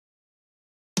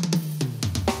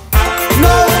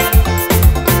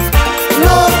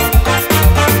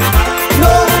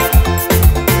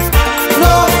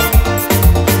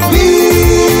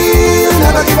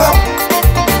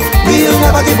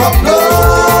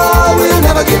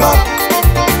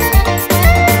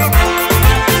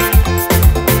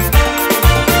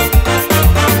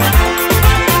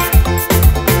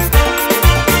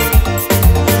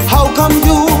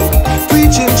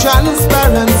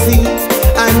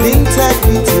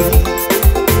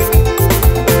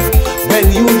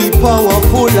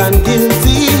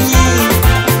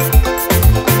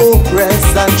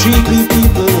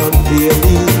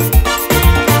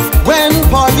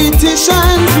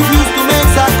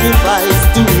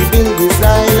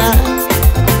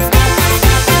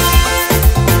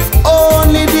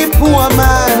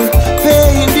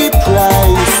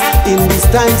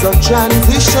times of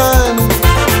transition.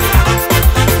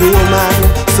 Poor man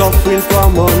suffering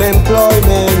from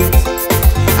unemployment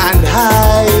and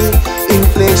high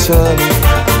inflation.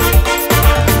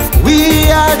 We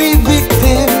are the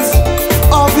victims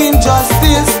of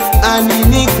injustice and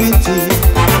iniquity,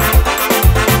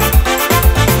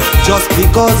 just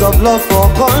because of love for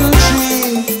country.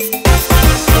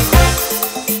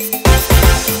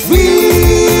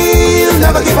 We'll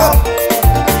never give up.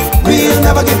 We'll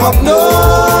never give up.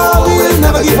 No, we'll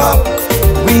never give up.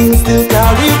 We'll still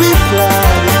carry with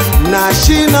flag,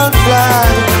 national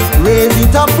flag. Raise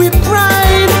it up with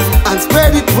pride and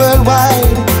spread it worldwide.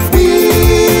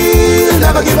 We'll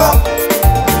never give up.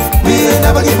 We'll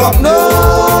never give up. No,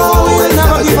 we'll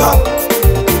never give up.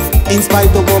 In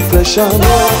spite of oppression,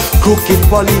 crooked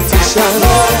politicians,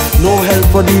 no help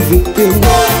for the victim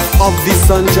of this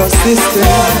unjust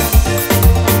system.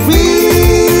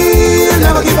 We'll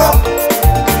never give up.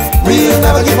 We'll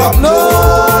never give up. No,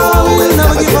 we'll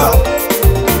never give up.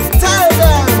 Tell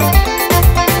them.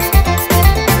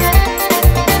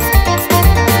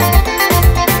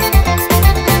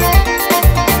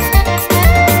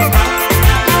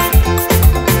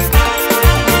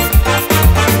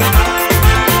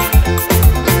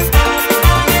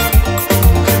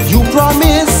 You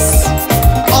promise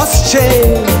us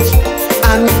change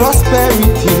and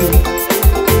prosperity.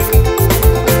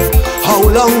 How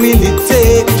long will it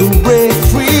take to break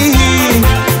free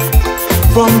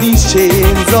from these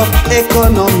chains of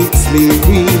economic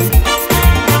slavery?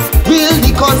 Will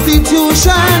the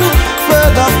Constitution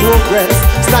further progress,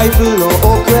 stifle or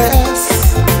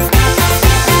oppress?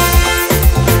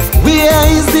 Where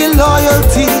is the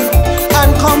loyalty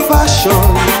and compassion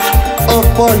of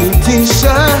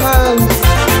politicians,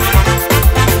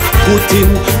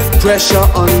 putting pressure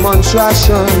on Montserrat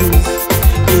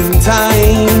in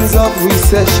times of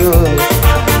recession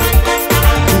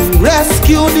to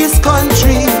rescue this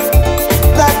country?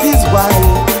 That is why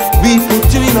we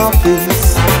put you in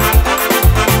office.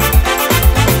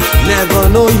 Never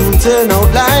know you'll turn out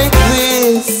like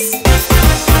this.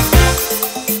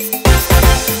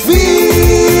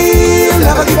 We'll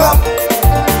never give up.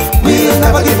 We'll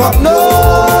never give up.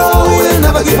 No, we'll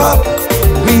never give up.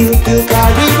 We'll still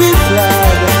carry with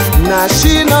flag,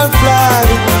 national flag.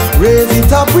 Raise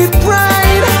it up with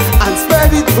pride and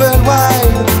spread it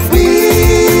worldwide.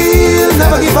 We'll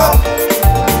never give up.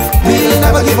 We'll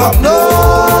never give up.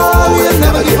 No, we'll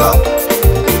never give up.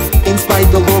 In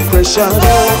spite of oppression,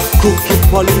 crooked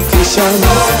politicians,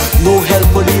 no help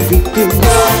for the victims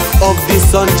of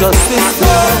this unjust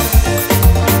system.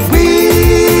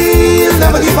 We'll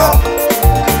never give up.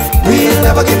 We'll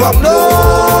never give up.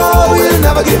 No, we'll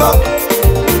never give up.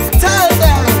 Tell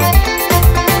them.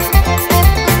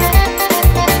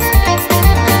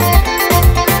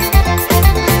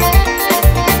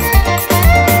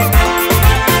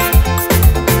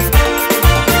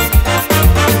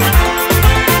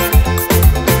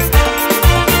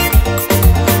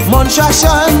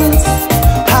 Montserrats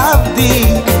have the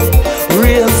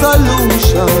real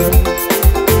solution.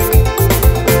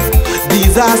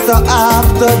 Disaster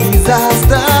after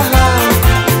disaster,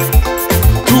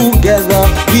 together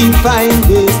we find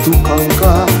ways to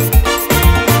conquer.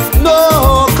 No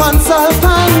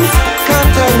consultants can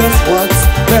tell us what's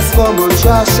best for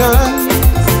Montserrats.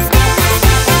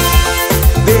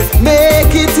 They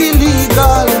make it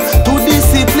illegal to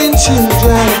discipline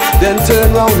children, then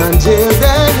turn round and jail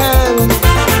them,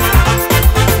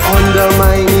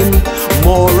 undermining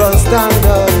moral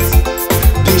standards,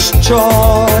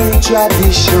 destroy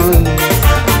tradition.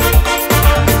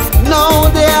 Now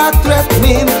they are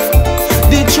threatening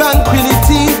the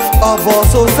tranquility of our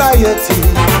society.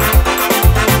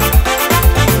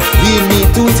 We need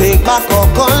to take back our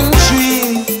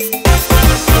country.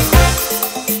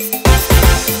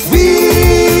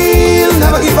 We'll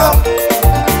never give up.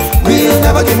 We'll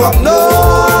never give up. No,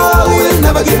 we'll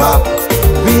never give up.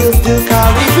 We'll still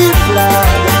carry the flag,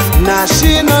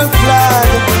 national flag.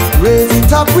 Raise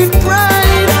it up with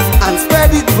pride and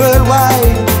spread it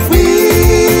worldwide.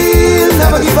 We'll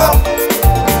never give up.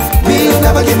 We'll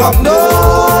never give up. No,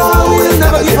 we'll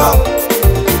never give up.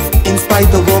 In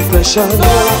spite of oppression,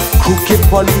 crooked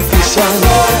politicians,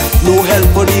 no help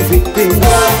for the victims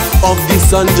of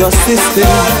this unjust system.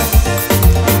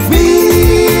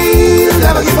 We'll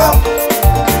never give up.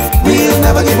 We'll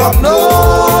never give up.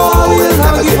 No, we'll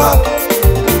never give up.